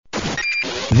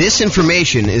This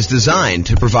information is designed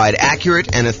to provide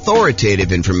accurate and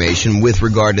authoritative information with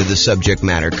regard to the subject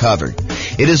matter covered.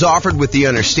 It is offered with the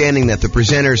understanding that the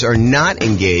presenters are not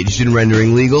engaged in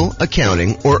rendering legal,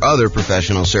 accounting, or other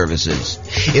professional services.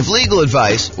 If legal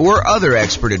advice or other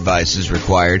expert advice is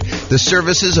required, the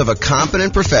services of a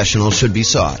competent professional should be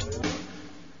sought.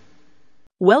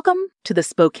 Welcome to the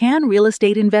Spokane Real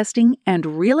Estate Investing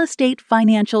and Real Estate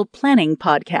Financial Planning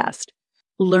Podcast.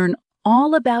 Learn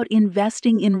all about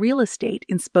investing in real estate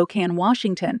in Spokane,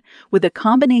 Washington, with a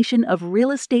combination of real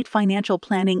estate financial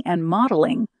planning and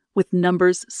modeling with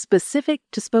numbers specific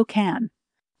to Spokane.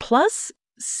 Plus,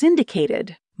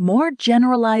 syndicated, more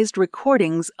generalized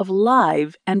recordings of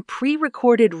live and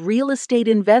pre-recorded real estate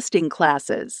investing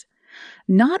classes.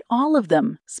 Not all of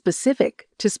them specific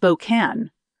to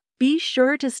Spokane. Be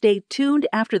sure to stay tuned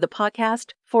after the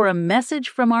podcast for a message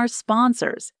from our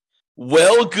sponsors.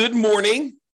 Well, good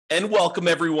morning and welcome,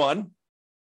 everyone.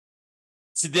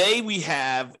 Today we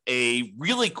have a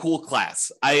really cool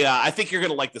class. I think you're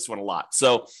going to like this one a lot.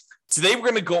 So today we're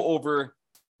going to go over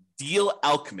Deal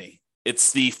Alchemy.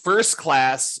 It's the first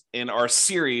class in our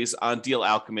series on Deal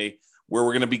Alchemy, where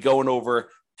we're going to be going over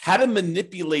how to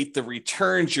manipulate the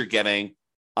returns you're getting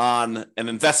on an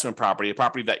investment property, a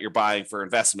property that you're buying for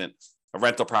investment, a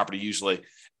rental property usually,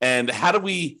 and how do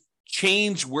we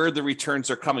change where the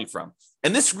returns are coming from.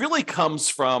 And this really comes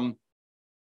from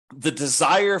the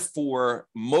desire for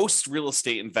most real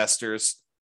estate investors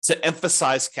to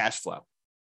emphasize cash flow.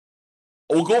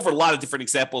 We'll go over a lot of different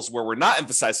examples where we're not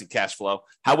emphasizing cash flow.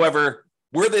 However,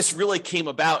 where this really came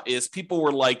about is people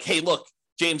were like, hey, look,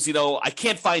 James, I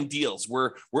can't find deals.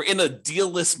 We're in a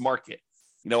deal-less market.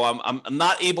 I'm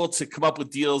not able to come up with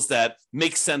deals that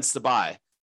make sense to buy.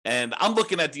 And I'm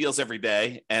looking at deals every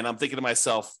day and I'm thinking to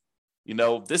myself,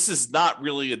 this is not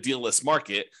really a deal-less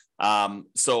market.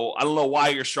 So I don't know why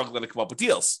you're struggling to come up with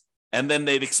deals. And then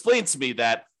they'd explain to me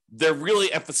that they're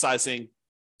really emphasizing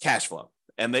cash flow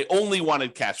and they only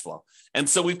wanted cash flow. And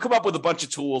so we've come up with a bunch of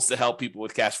tools to help people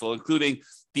with cash flow, including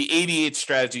the 88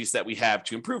 strategies that we have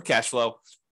to improve cash flow.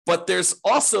 But there's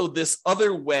also this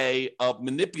other way of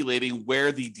manipulating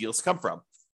where the deals come from.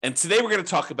 And today we're going to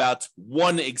talk about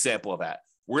one example of that.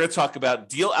 We're going to talk about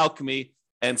Deal Alchemy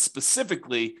and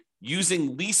specifically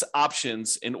using lease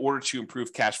options in order to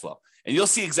improve cash flow. And you'll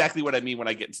see exactly what I mean when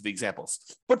I get into the examples.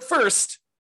 But first,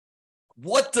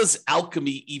 what does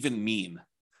alchemy even mean?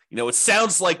 It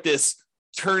sounds like this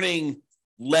turning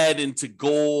lead into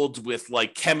gold with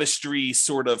like chemistry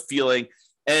sort of feeling.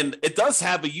 And it does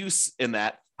have a use in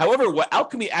that. However, what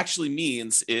alchemy actually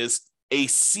means is a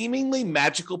seemingly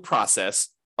magical process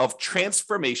of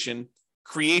transformation,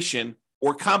 creation,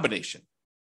 or combination.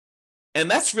 And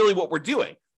that's really what we're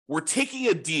doing. We're taking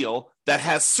a deal that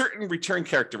has certain return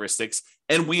characteristics,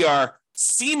 and we are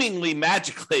seemingly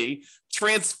magically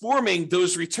transforming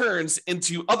those returns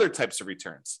into other types of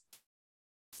returns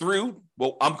through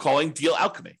what I'm calling deal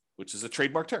alchemy, which is a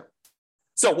trademark term.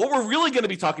 So what we're really going to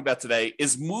be talking about today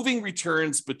is moving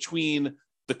returns between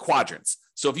the quadrants.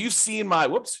 So if you've seen my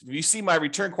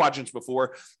return quadrants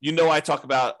before, I talk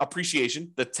about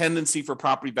appreciation, the tendency for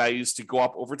property values to go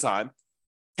up over time,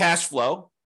 cash flow,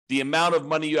 the amount of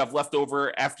money you have left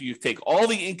over after you take all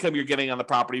the income you're getting on the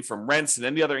property from rents and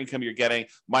any other income you're getting,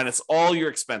 minus all your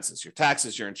expenses, your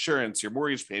taxes, your insurance, your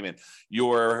mortgage payment,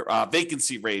 your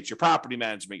vacancy rates, your property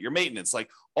management, your maintenance, like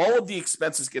all of the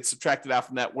expenses get subtracted out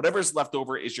from that. Whatever's left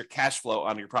over is your cash flow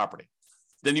on your property.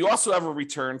 Then you also have a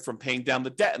return from paying down the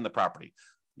debt in the property.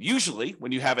 Usually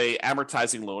when you have a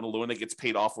amortizing loan, a loan that gets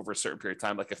paid off over a certain period of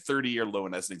time, like a 30-year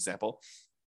loan as an example,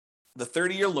 the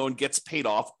 30-year loan gets paid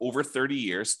off over 30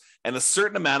 years, and a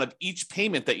certain amount of each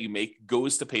payment that you make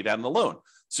goes to pay down the loan.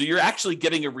 So you're actually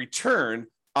getting a return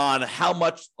on how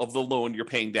much of the loan you're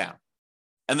paying down.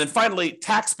 And then finally,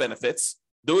 tax benefits.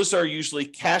 Those are usually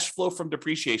cash flow from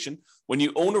depreciation. When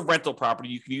you own a rental property,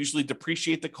 you can usually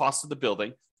depreciate the cost of the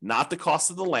building, not the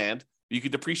cost of the land. You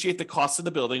can depreciate the cost of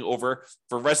the building over,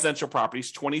 for residential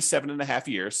properties, 27 and a half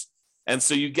years. And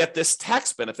so you get this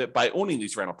tax benefit by owning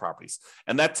these rental properties.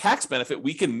 And that tax benefit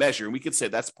we can measure, and we can say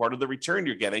that's part of the return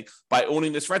you're getting by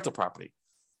owning this rental property.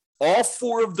 All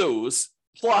four of those,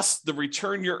 plus the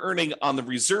return you're earning on the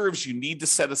reserves you need to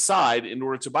set aside in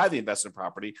order to buy the investment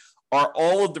property, are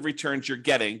all of the returns you're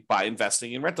getting by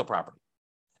investing in rental property.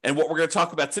 And what we're going to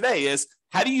talk about today is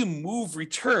how do you move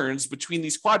returns between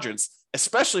these quadrants,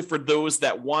 especially for those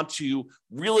that want to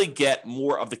really get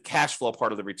more of the cash flow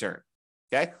part of the return.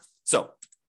 Okay. So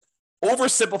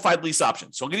oversimplified lease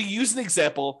options. So I'm going to use an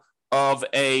example of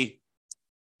a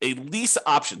lease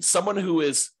option, someone who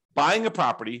is buying a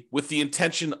property with the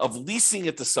intention of leasing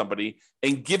it to somebody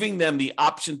and giving them the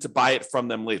option to buy it from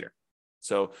them later.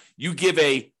 So you give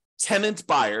a tenant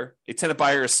buyer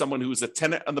is someone who is a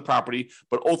tenant on the property,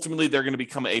 but ultimately they're going to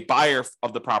become a buyer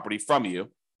of the property from you.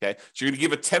 Okay. So you're going to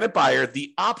give a tenant buyer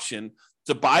the option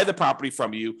to buy the property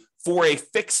from you for a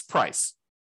fixed price.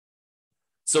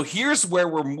 So here's where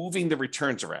we're moving the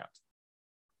returns around.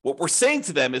 What we're saying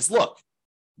to them is, look,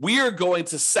 we are going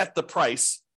to set the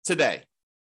price today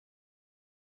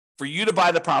for you to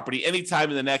buy the property anytime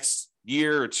in the next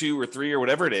year or 2 or 3 or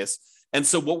whatever it is. And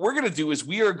so what we're going to do is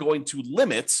we are going to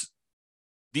limit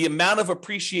the amount of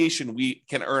appreciation we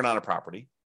can earn on a property.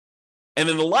 And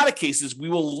in a lot of cases, we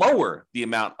will lower the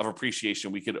amount of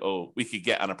appreciation we could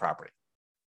get on a property.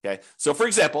 Okay. So for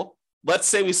example, let's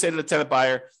say we say to the tenant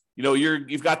buyer,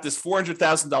 you've got this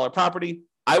 $400,000 property.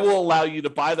 I will allow you to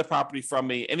buy the property from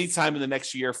me anytime in the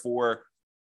next year for,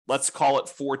 let's call it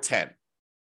 $410,000.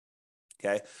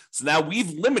 Okay. So now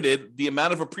we've limited the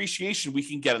amount of appreciation we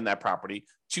can get in that property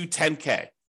to $10,000.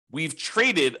 We've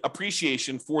traded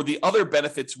appreciation for the other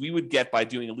benefits we would get by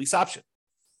doing a lease option.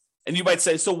 And you might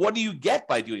say, so what do you get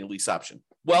by doing a lease option?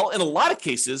 Well, in a lot of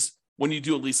cases, when you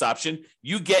do a lease option,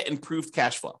 you get improved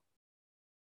cash flow.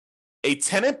 A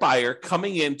tenant buyer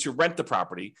coming in to rent the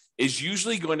property is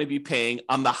usually going to be paying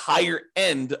on the higher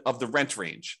end of the rent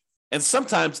range, and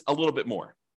sometimes a little bit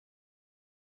more.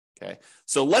 Okay.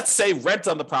 So let's say rent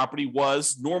on the property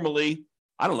was normally,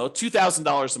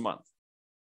 $2,000 a month.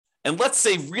 And let's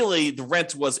say really the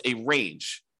rent was a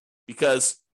range,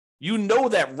 because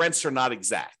that rents are not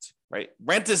exact, right?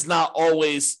 Rent is not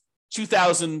always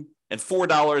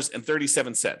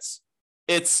 $2,004.37.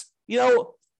 It's,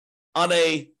 on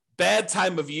a bad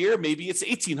time of year, maybe it's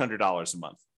 $1,800 a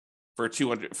month for a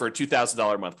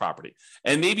 $2,000 a month property.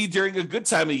 And maybe during a good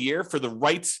time of year for the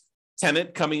right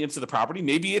tenant coming into the property,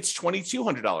 maybe it's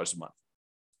 $2,200 a month.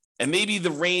 And maybe the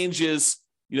range is,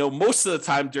 most of the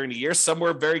time during the year,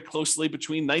 somewhere very closely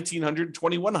between $1,900 and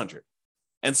 $2,100.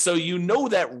 And so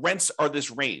that rents are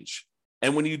this range.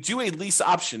 And when you do a lease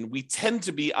option, we tend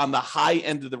to be on the high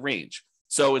end of the range.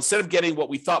 So instead of getting what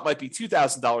we thought might be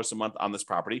 $2,000 a month on this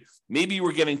property, maybe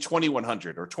we're getting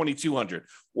 $2,100 or $2,200,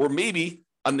 or maybe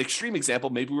an extreme example,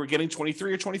 maybe we're getting $2,300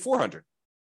 or $2,400.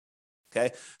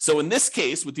 Okay. So in this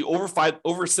case, with the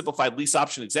oversimplified lease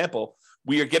option example,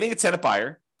 we are getting a tenant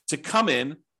buyer to come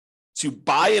in to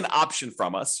buy an option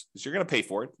from us, because you're going to pay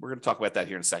for it. We're going to talk about that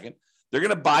here in a second. They're going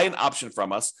to buy an option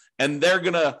from us, and they're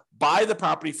going to buy the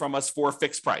property from us for a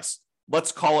fixed price.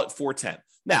 Let's call it $410,000.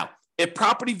 Now, if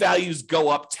property values go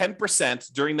up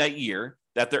 10% during that year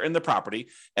that they're in the property,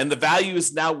 and the value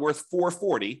is now worth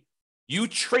 $440,000, you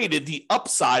traded the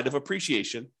upside of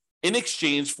appreciation in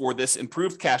exchange for this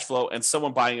improved cash flow and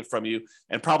someone buying it from you,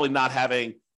 and probably not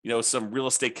having some real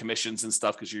estate commissions and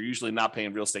stuff, because you're usually not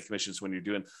paying real estate commissions when you're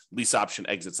doing lease option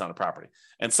exits on a property.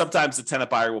 And sometimes the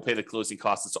tenant buyer will pay the closing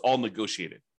costs. It's all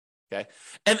negotiated. Okay.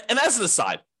 And as an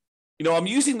aside, I'm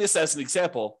using this as an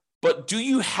example, but do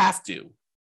you have to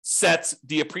set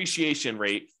the appreciation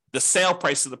rate, the sale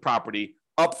price of the property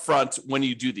up front when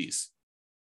you do these?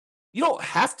 You don't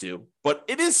have to, but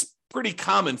it is pretty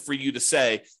common for you to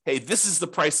say, hey, this is the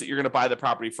price that you're going to buy the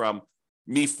property from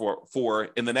me for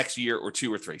in the next year or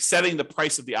 2 or 3, setting the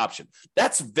price of the option.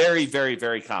 That's very, very,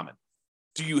 very common.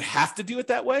 Do you have to do it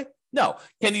that way? No.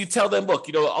 Can you tell them, look,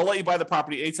 I'll let you buy the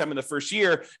property anytime in the first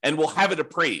year, and we'll have it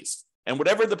appraised. And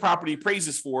whatever the property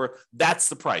appraises for, that's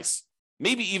the price.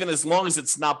 Maybe even as long as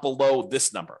it's not below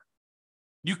this number.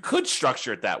 You could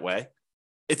structure it that way.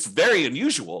 It's very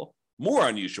unusual, more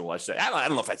unusual, I should say. I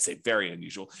don't know if I'd say very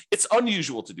unusual. It's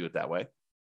unusual to do it that way.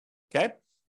 Okay.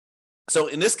 So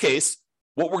in this case,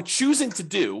 what we're choosing to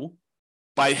do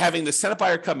by having the tenant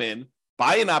buyer come in,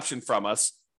 buy an option from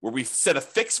us, where we set a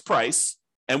fixed price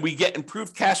and we get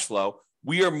improved cash flow,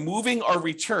 we are moving our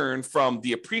return from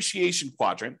the appreciation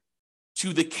quadrant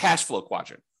to the cash flow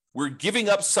quadrant. We're giving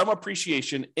up some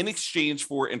appreciation in exchange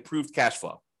for improved cash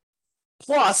flow.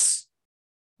 Plus,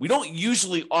 we don't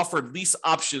usually offer lease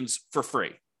options for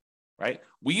free, right?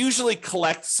 We usually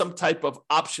collect some type of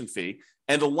option fee.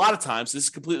 And a lot of times, this is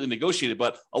completely negotiated,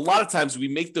 but a lot of times we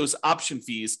make those option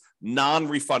fees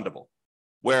non-refundable,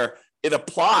 where it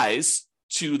applies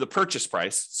to the purchase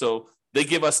price. So they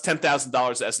give us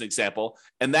 $10,000 as an example,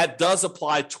 and that does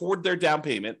apply toward their down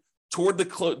payment, toward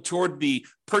the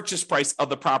purchase price of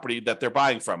the property that they're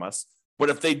buying from us. But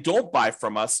if they don't buy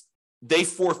from us, they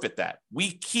forfeit that.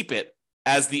 We keep it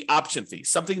as the option fee,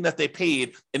 something that they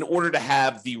paid in order to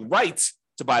have the right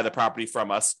to buy the property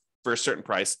from us for a certain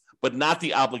price, but not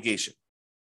the obligation.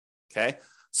 Okay.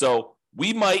 So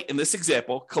we might, in this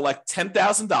example, collect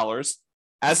 $10,000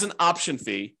 as an option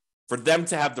fee for them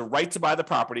to have the right to buy the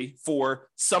property for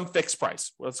some fixed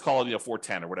price. Let's call it,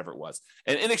 410 or whatever it was.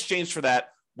 And in exchange for that,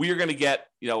 we are going to get,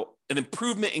 an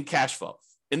improvement in cash flow.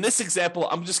 In this example,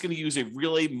 I'm just going to use a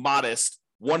really modest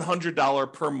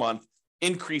 $100 per month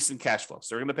increase in cash flow.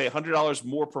 So we're going to pay $100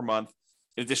 more per month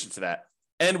in addition to that.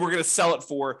 And we're going to sell it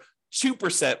for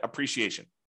 2% appreciation.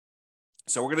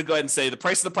 So we're going to go ahead and say the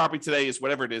price of the property today is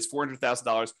whatever it is,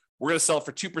 $400,000. We're going to sell it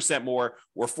for 2% more,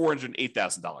 or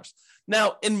 $408,000.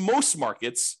 Now, in most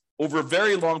markets, over a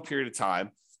very long period of time,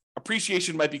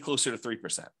 appreciation might be closer to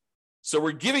 3%. So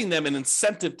we're giving them an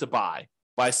incentive to buy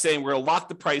by saying we're going to lock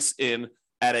the price in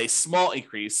at a small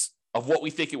increase of what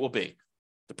we think it will be.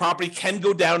 The property can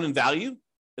go down in value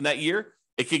in that year.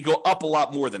 It could go up a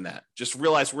lot more than that. Just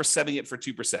realize we're setting it for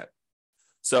 2%.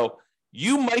 So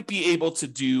you might be able to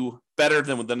do better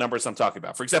than the numbers I'm talking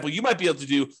about. For example, you might be able to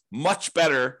do much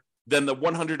better than the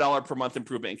 $100 per month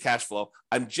improvement in cash flow.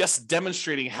 I'm just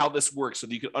demonstrating how this works so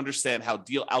that you can understand how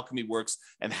Deal Alchemy works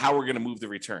and how we're going to move the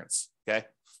returns. Okay.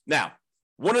 Now,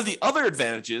 one of the other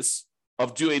advantages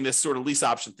of doing this sort of lease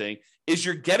option thing is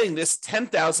you're getting this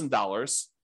 $10,000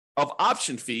 of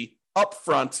option fee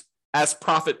upfront as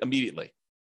profit immediately.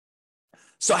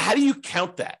 So how do you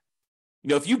count that?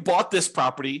 If you bought this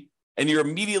property and you're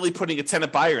immediately putting a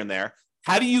tenant buyer in there,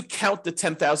 how do you count the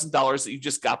 $10,000 that you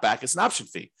just got back as an option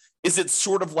fee? Is it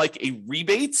sort of like a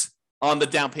rebate on the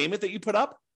down payment that you put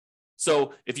up?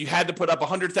 So if you had to put up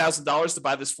 $100,000 to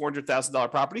buy this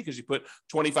 $400,000 property because you put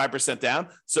 25% down,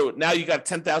 so now you got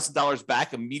 $10,000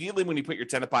 back immediately when you put your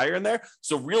tenant buyer in there.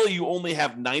 So really you only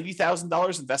have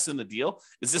 $90,000 invested in the deal.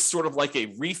 Is this sort of like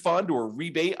a refund or a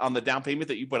rebate on the down payment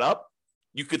that you put up?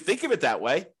 You could think of it that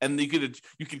way, and you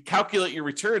could calculate your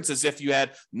returns as if you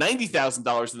had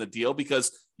 $90,000 in the deal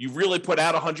because you really put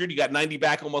out 100, you got 90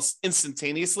 back almost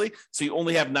instantaneously. So you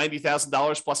only have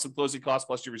 $90,000 plus some closing costs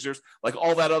plus your reserves, like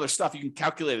all that other stuff. You can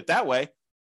calculate it that way,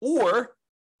 or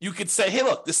you could say, "Hey,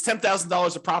 look, this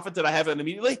 $10,000 of profit that I have in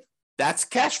immediately, that's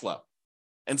cash flow."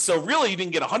 And so really, you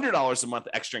didn't get $100 a month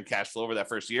extra in cash flow over that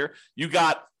first year. You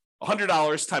got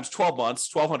 $100 times 12 months,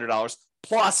 $1,200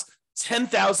 plus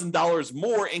 $10,000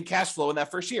 more in cash flow in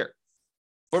that first year.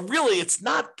 But really, it's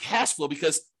not cash flow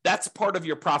because that's part of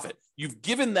your profit. You've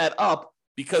given that up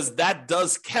because that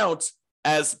does count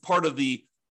as part of the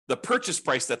purchase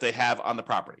price that they have on the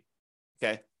property.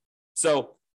 Okay.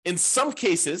 So in some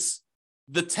cases,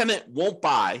 the tenant won't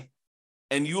buy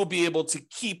and you will be able to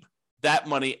keep that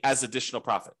money as additional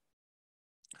profit.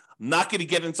 I'm not going to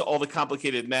get into all the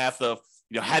complicated math of,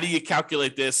 how do you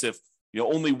calculate this if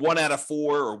only 1 out of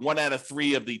 4 or 1 out of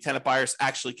 3 of the tenant buyers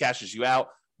actually cashes you out,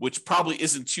 which probably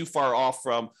isn't too far off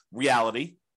from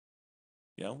reality,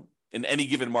 in any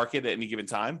given market at any given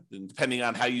time, and depending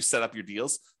on how you set up your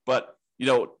deals. But,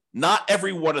 not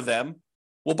every one of them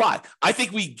will buy. I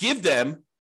think we give them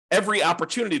every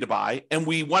opportunity to buy, and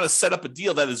we want to set up a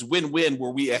deal that is win-win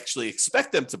where we actually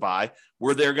expect them to buy,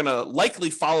 where they're going to likely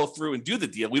follow through and do the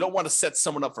deal. We don't want to set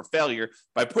someone up for failure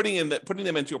by putting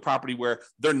them into a property where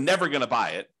they're never going to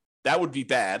buy it. That would be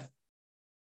bad.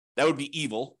 That would be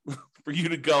evil for you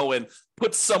to go and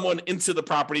put someone into the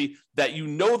property that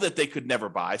that they could never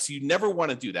buy. So you never want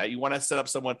to do that. You want to set up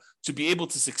someone to be able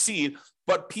to succeed,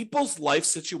 but people's life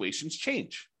situations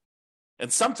change.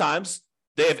 And sometimes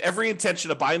they have every intention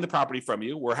of buying the property from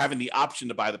you or having the option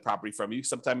to buy the property from you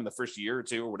sometime in the first year or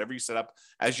two or whatever you set up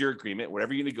as your agreement,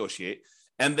 whatever you negotiate.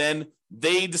 And then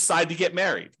they decide to get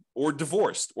married or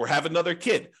divorced or have another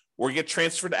kid or get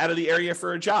transferred out of the area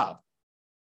for a job.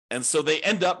 And so they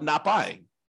end up not buying.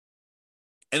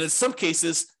 And in some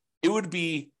cases, it would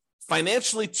be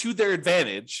financially to their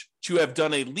advantage to have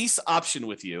done a lease option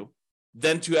with you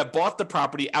than to have bought the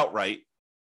property outright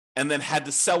and then had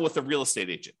to sell with a real estate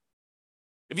agent.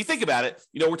 If you think about it,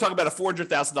 we're talking about a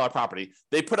 $400,000 property.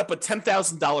 They put up a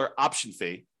 $10,000 option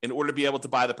fee in order to be able to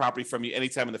buy the property from you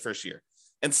anytime in the first year.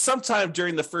 And sometime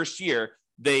during the first year,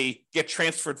 they get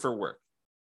transferred for work.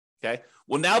 Okay.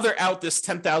 Well, now they're out this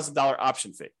 $10,000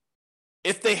 option fee.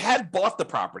 If they had bought the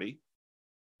property,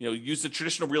 used a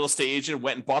traditional real estate agent,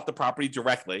 went and bought the property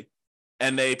directly,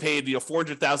 and they paid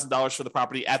 $400,000 for the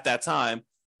property at that time,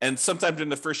 and sometime during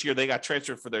the first year they got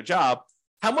transferred for their job,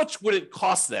 how much would it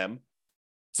cost them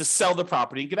to sell the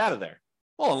property and get out of there?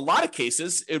 Well, in a lot of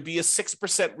cases, it would be a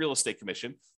 6% real estate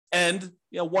commission and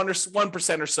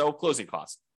 1% or so closing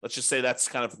costs. Let's just say that's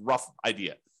kind of a rough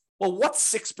idea. Well,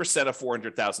 what's 6% of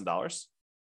 $400,000?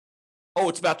 Oh,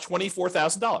 it's about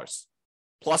 $24,000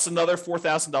 plus another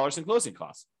 $4,000 in closing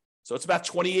costs. So it's about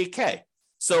 $28K.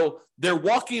 So they're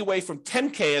walking away from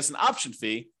 $10K as an option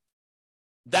fee.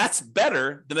 That's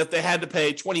better than if they had to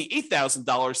pay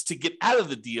 $28,000 to get out of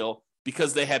the deal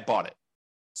because they had bought it.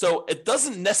 So it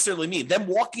doesn't necessarily mean them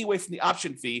walking away from the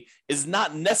option fee is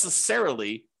not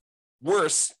necessarily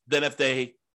worse than if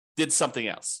they did something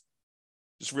else.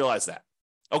 Just realize that.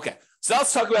 Okay, so now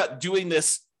let's talk about doing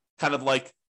this kind of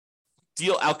like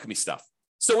deal alchemy stuff.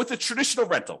 So with the traditional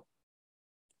rental,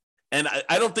 and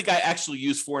I don't think I actually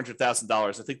use $400,000.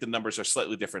 I think the numbers are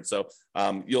slightly different. So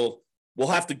we'll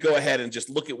have to go ahead and just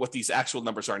look at what these actual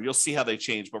numbers are, and you'll see how they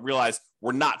change. But realize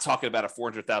we're not talking about a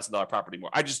 $400,000 property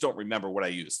anymore. I just don't remember what I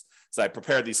used. So I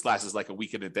prepared these classes like a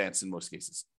week in advance in most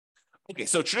cases. Okay,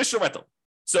 so traditional rental.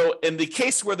 So in the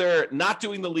case where they're not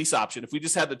doing the lease option, if we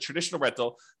just had the traditional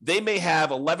rental, they may have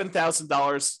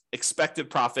 $11,000 expected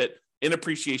profit in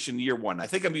appreciation year one. I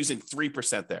think I'm using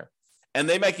 3% there. And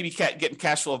they might be getting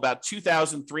cash flow of about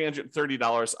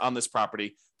 $2,330 on this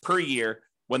property per year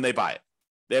when they buy it.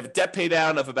 They have a debt pay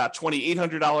down of about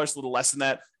 $2,800, a little less than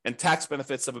that, and tax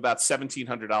benefits of about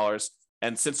 $1,700.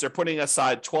 And since they're putting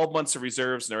aside 12 months of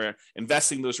reserves and they're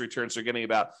investing those returns, they're getting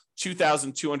about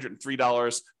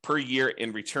 $2,203 per year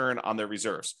in return on their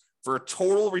reserves for a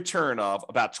total return of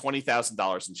about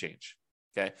 $20,000 and change.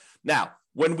 Okay. Now,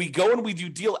 when we go and we do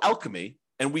deal alchemy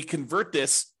and we convert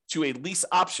this to a lease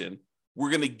option, we're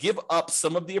going to give up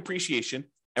some of the appreciation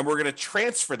and we're going to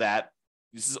transfer that.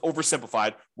 This is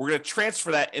oversimplified. We're going to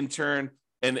transfer that in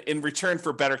return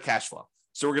for better cash flow.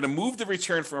 So we're going to move the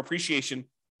return from appreciation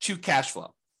to cash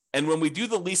flow. And when we do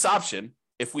the lease option,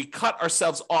 if we cut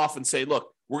ourselves off and say,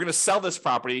 look, we're going to sell this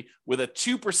property with a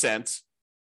 2%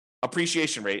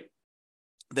 appreciation rate,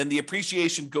 then the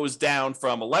appreciation goes down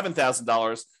from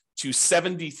 $11,000 to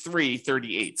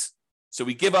 $73,338. So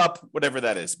we give up whatever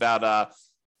that is, about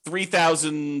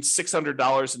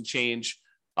 $3,600 and change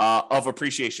of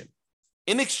appreciation.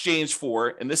 In exchange for,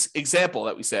 in this example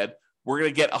that we said, we're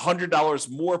going to get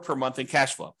 $100 more per month in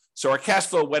cash flow. So our cash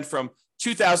flow went from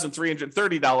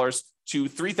 $2,330 to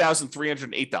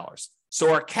 $3,308.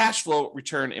 So our cash flow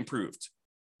return improved,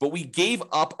 but we gave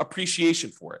up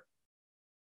appreciation for it.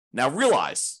 Now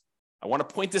realize, I want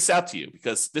to point this out to you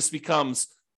because this becomes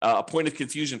a point of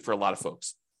confusion for a lot of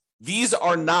folks. These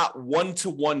are not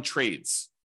one-to-one trades.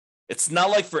 It's not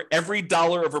like for every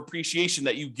dollar of appreciation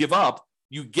that you give up,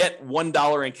 you get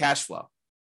 $1 in cash flow.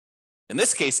 In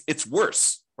this case, it's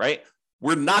worse, right?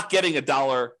 We're not getting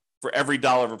 $1 for every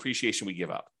dollar of appreciation we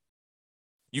give up.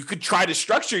 You could try to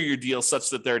structure your deal such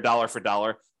that they're dollar for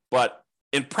dollar, but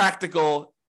in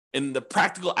the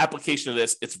practical application of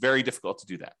this, it's very difficult to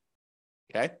do that.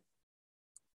 Okay.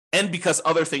 And because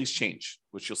other things change,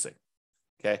 which you'll see.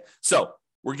 Okay. So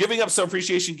we're giving up some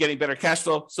appreciation, getting better cash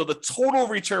flow. So the total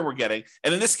return we're getting,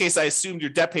 and in this case, I assumed your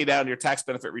debt pay down and your tax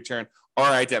benefit return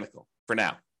are identical for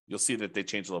now. You'll see that they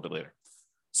change a little bit later.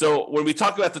 So when we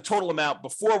talk about the total amount,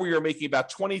 before we were making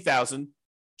about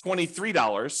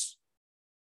 $20,023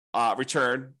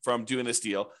 return from doing this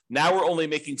deal. Now we're only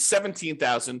making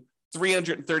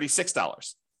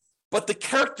 $17,336. But the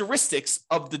characteristics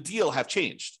of the deal have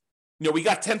changed. You know, we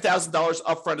got $10,000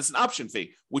 upfront as an option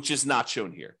fee, which is not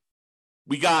shown here.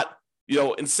 We got,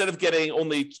 instead of getting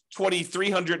only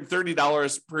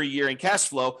 $2,330 per year in cash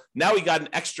flow, now we got an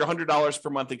extra $100 per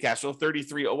month in cash flow,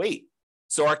 $3,308.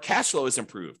 So our cash flow is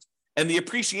improved. And the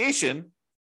appreciation,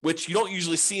 which you don't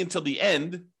usually see until the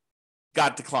end,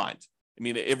 got declined. I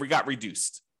mean, it got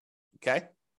reduced. Okay?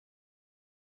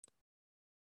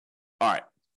 All right.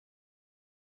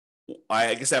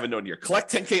 I guess I have a note here. Collect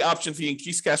 $10K option fee,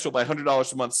 increase cash flow by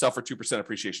 $100 a month, sell for 2%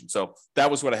 appreciation. So that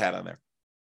was what I had on there.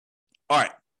 All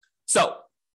right. So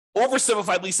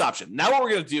oversimplified lease option. Now what we're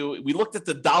going to do, we looked at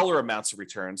the dollar amounts of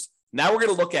returns. Now we're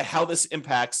going to look at how this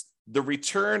impacts the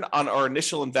return on our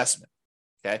initial investment.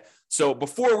 Okay. So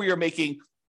before we were making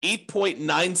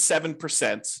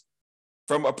 8.97%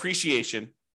 from appreciation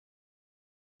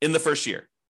in the first year.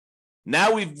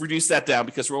 Now we've reduced that down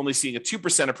because we're only seeing a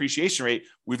 2% appreciation rate.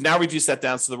 We've now reduced that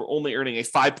down so that we're only earning a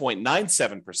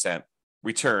 5.97%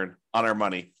 return on our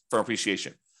money from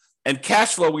appreciation. And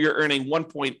cash flow, we are earning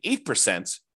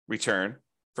 1.8% return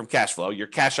from cash flow, your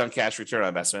cash on cash return on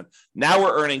investment. Now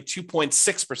we're earning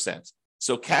 2.6%.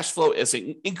 So cash flow is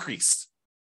increased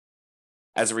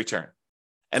as a return.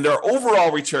 And our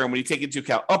overall return, when you take into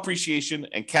account appreciation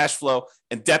and cash flow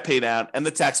and debt pay down and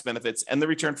the tax benefits and the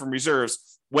return from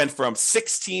reserves, went from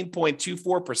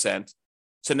 16.24%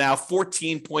 to now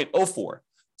 14.04%.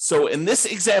 So in this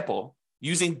example,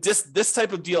 using this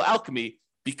type of deal alchemy,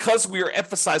 because we are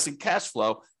emphasizing cash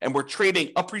flow and we're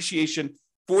trading appreciation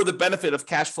for the benefit of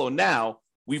cash flow now,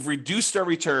 we've reduced our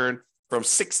return from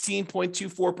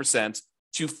 16.24%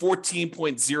 to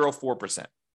 14.04%.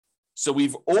 So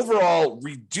we've overall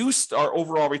reduced our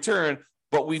overall return,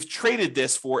 but we've traded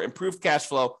this for improved cash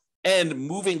flow and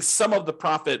moving some of the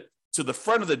profit to the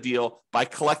front of the deal by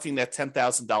collecting that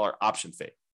 $10,000 option fee.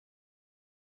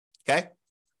 Okay?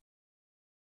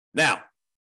 Now,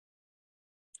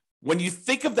 when you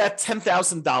think of that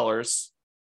 $10,000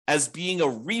 as being a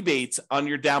rebate on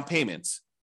your down payments,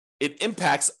 it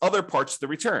impacts other parts of the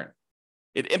return.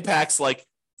 It impacts like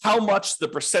how much the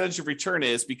percentage of return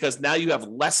is, because now you have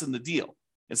less in the deal.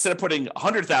 Instead of putting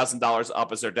 $100,000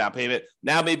 up as our down payment,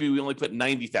 now maybe we only put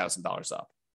 $90,000 up.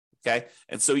 Okay.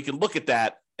 And so you can look at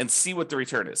that and see what the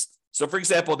return is. So for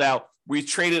example, now we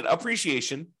traded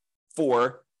appreciation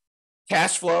for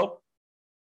cash flow,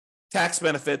 tax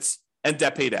benefits, and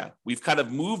debt pay down. We've kind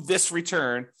of moved this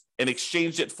return and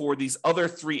exchanged it for these other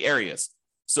three areas.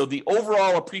 So the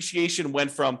overall appreciation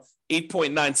went from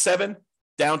 8.97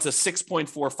 down to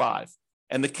 6.45.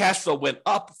 And the cash flow went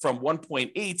up from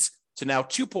 1.8 to now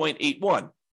 2.81.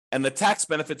 And the tax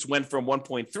benefits went from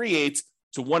 1.38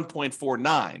 to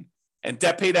 1.49. And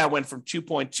debt pay down went from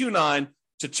 2.29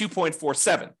 to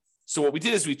 2.47. So what we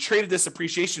did is we traded this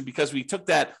appreciation because we took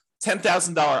that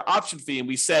 $10,000 option fee and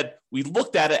we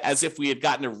looked at it as if we had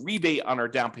gotten a rebate on our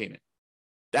down payment.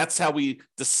 That's how we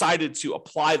decided to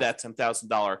apply that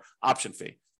 $10,000 option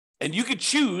fee. And you could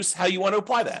choose how you want to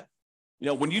apply that. You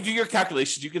know, when you do your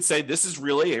calculations, you could say, this is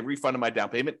really a refund of my down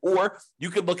payment, or you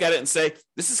could look at it and say,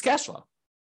 this is cash flow,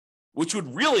 which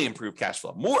would really improve cash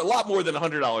flow, a lot more than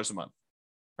 $100 a month,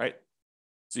 right?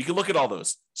 So you can look at all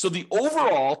those. So the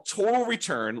overall total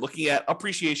return, looking at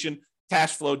appreciation,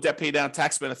 cash flow, debt pay down,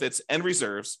 tax benefits, and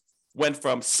reserves, went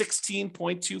from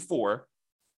 16.24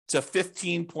 to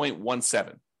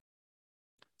 15.17.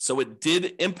 So it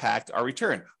did impact our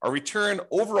return. Our return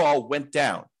overall went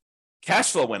down.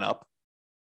 Cash flow went up,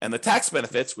 and the tax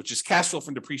benefits, which is cash flow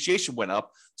from depreciation, went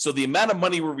up. So the amount of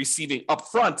money we're receiving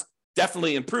upfront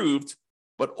definitely improved,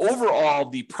 but overall,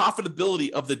 the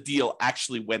profitability of the deal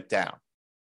actually went down.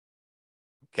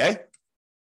 Okay?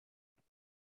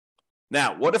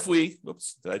 Now, what if we,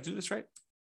 did I do this right?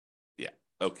 Yeah,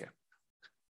 okay.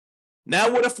 Now,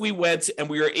 what if we went and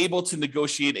we were able to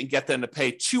negotiate and get them to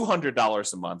pay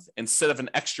 $200 a month instead of an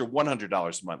extra $100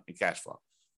 a month in cash flow?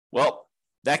 Well,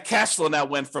 that cash flow now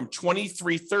went from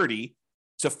 $2,330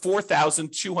 to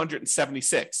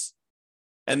 $4,276.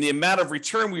 And the amount of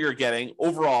return we were getting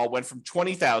overall went from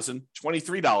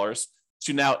 $23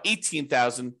 to now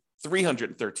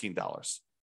 $18,313.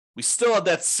 We still had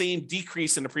that same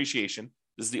decrease in appreciation.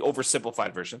 This is the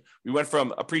oversimplified version. We went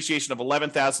from appreciation of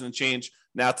 $11,000 and change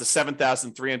now to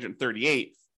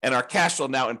 $7,338. And our cash flow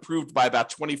now improved by about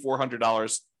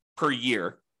 $2,400 per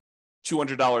year,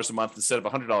 $200 a month instead of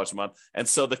 $100 a month. And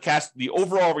so the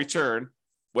overall return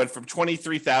went from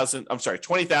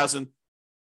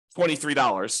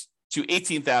 $20,023 to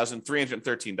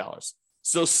 $18,313.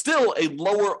 So still a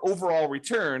lower overall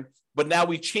return, but now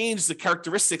we changed the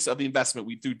characteristics of the investment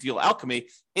we through Deal Alchemy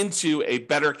into a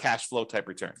better cash flow type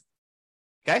return.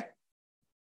 Okay?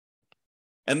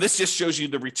 And this just shows you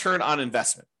the return on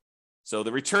investment. So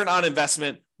the return on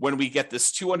investment, when we get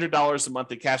this $200 a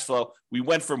month in cash flow, we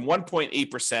went from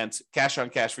 1.8% cash on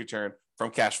cash return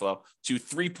from cash flow to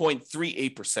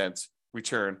 3.38%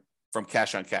 return from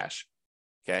cash on cash.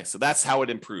 Okay, so that's how it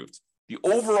improved. The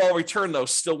overall return, though,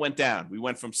 still went down. We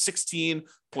went from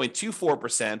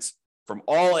 16.24% from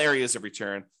all areas of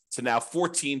return to now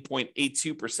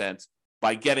 14.82%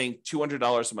 by getting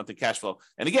 $200 a month in cash flow.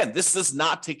 And again, this does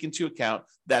not take into account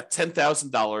that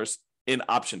 $10,000 in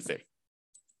option fee.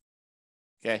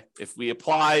 Okay, if we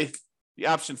apply the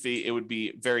option fee, it would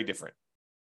be very different,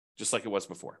 just like it was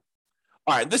before.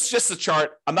 All right, this is just a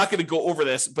chart. I'm not going to go over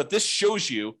this, but this shows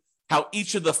you how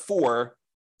each of the four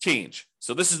change.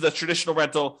 So this is the traditional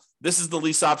rental. This is the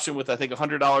lease option with, I think,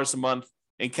 $100 a month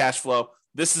in cash flow.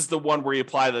 This is the one where you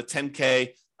apply the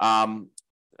 $10K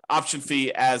option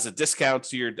fee as a discount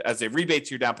to as a rebate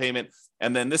to your down payment.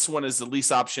 And then this one is the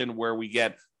lease option where we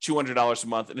get $200 a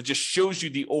month. And it just shows you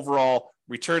the overall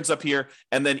returns up here.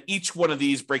 And then each one of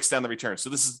these breaks down the return. So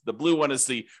this is the blue one is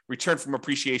the return from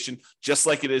appreciation, just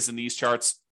like it is in these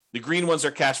charts. The green ones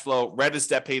are cash flow. Red is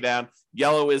debt pay down.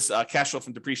 Yellow is cash flow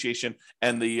from depreciation.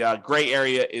 And the gray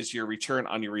area is your return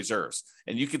on your reserves.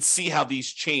 And you can see how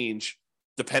these change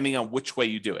depending on which way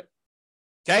you do it.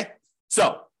 Okay?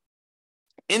 So,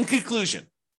 in conclusion,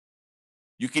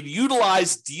 you can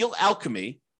utilize Deal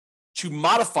Alchemy to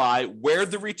modify where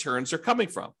the returns are coming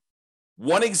from.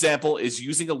 One example is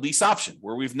using a lease option,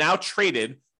 where we've now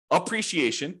traded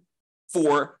appreciation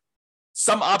for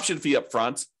some option fee up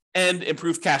front and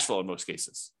improved cash flow in most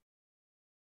cases.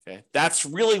 Okay, that's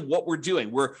really what we're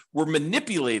doing. We're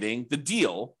manipulating the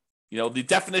deal. You know, the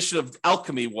definition of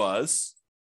alchemy was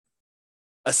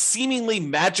a seemingly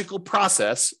magical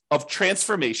process of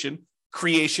transformation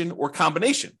creation, or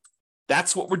combination.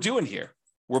 That's what we're doing here.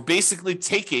 We're basically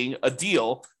taking a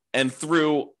deal and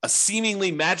through a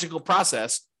seemingly magical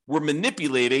process, we're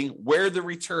manipulating where the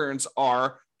returns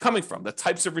are coming from, the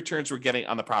types of returns we're getting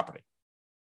on the property.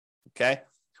 Okay?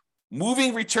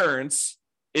 Moving returns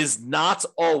is not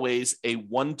always a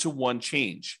one-to-one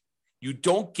change. You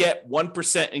don't get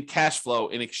 1% in cash flow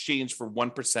in exchange for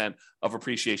 1% of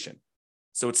appreciation.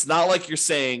 So it's not like you're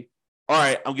saying, all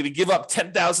right, I'm going to give up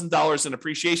 $10,000 in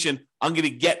appreciation. I'm going to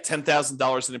get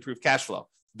 $10,000 in improved cash flow.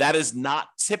 That is not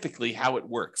typically how it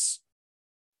works.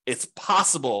 It's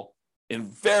possible in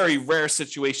very rare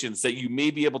situations that you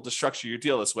may be able to structure your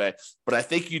deal this way, but I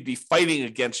think you'd be fighting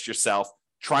against yourself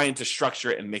trying to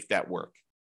structure it and make that work.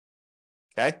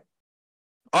 Okay?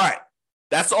 All right.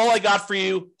 That's all I got for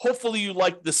you. Hopefully you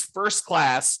liked this first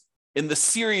class in the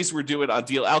series we're doing on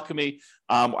Deal Alchemy.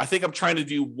 I think I'm trying to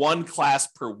do one class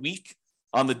per week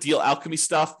on the Deal Alchemy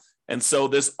stuff. And so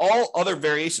there's all other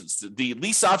variations. The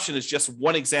lease option is just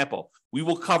one example. We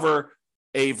will cover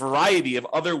a variety of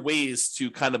other ways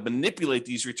to kind of manipulate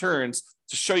these returns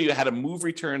to show you how to move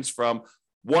returns from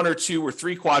 1 or 2 or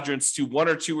 3 quadrants to 1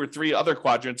 or 2 or 3 other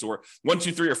quadrants, or 1,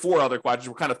 2, 3 or 4 other quadrants.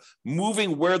 We're kind of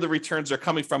moving where the returns are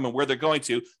coming from and where they're going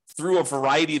to through a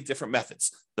variety of different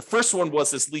methods. The first one was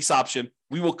this lease option.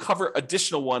 We will cover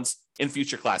additional ones in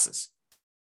future classes.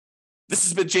 This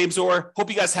has been James Orr. Hope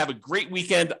you guys have a great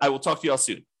weekend. I will talk to you all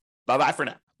soon. Bye-bye for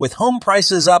now. With home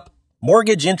prices up,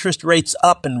 mortgage interest rates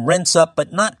up, and rents up,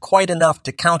 but not quite enough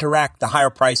to counteract the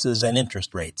higher prices and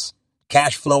interest rates.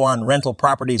 Cash flow on rental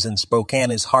properties in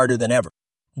Spokane is harder than ever.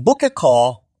 Book a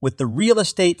call with the Real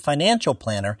Estate Financial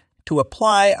Planner to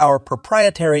apply our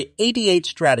proprietary 88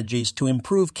 strategies to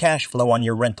improve cash flow on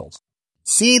your rentals.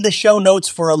 See the show notes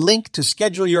for a link to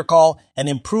schedule your call and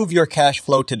improve your cash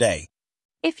flow today.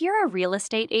 If you're a real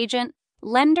estate agent,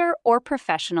 lender, or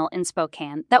professional in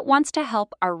Spokane that wants to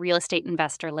help our real estate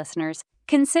investor listeners,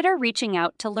 consider reaching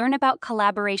out to learn about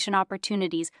collaboration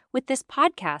opportunities with this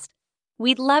podcast.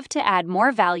 We'd love to add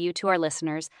more value to our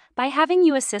listeners by having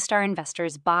you assist our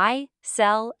investors buy,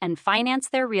 sell, and finance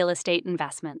their real estate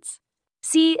investments.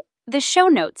 See the show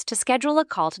notes to schedule a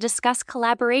call to discuss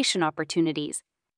collaboration opportunities.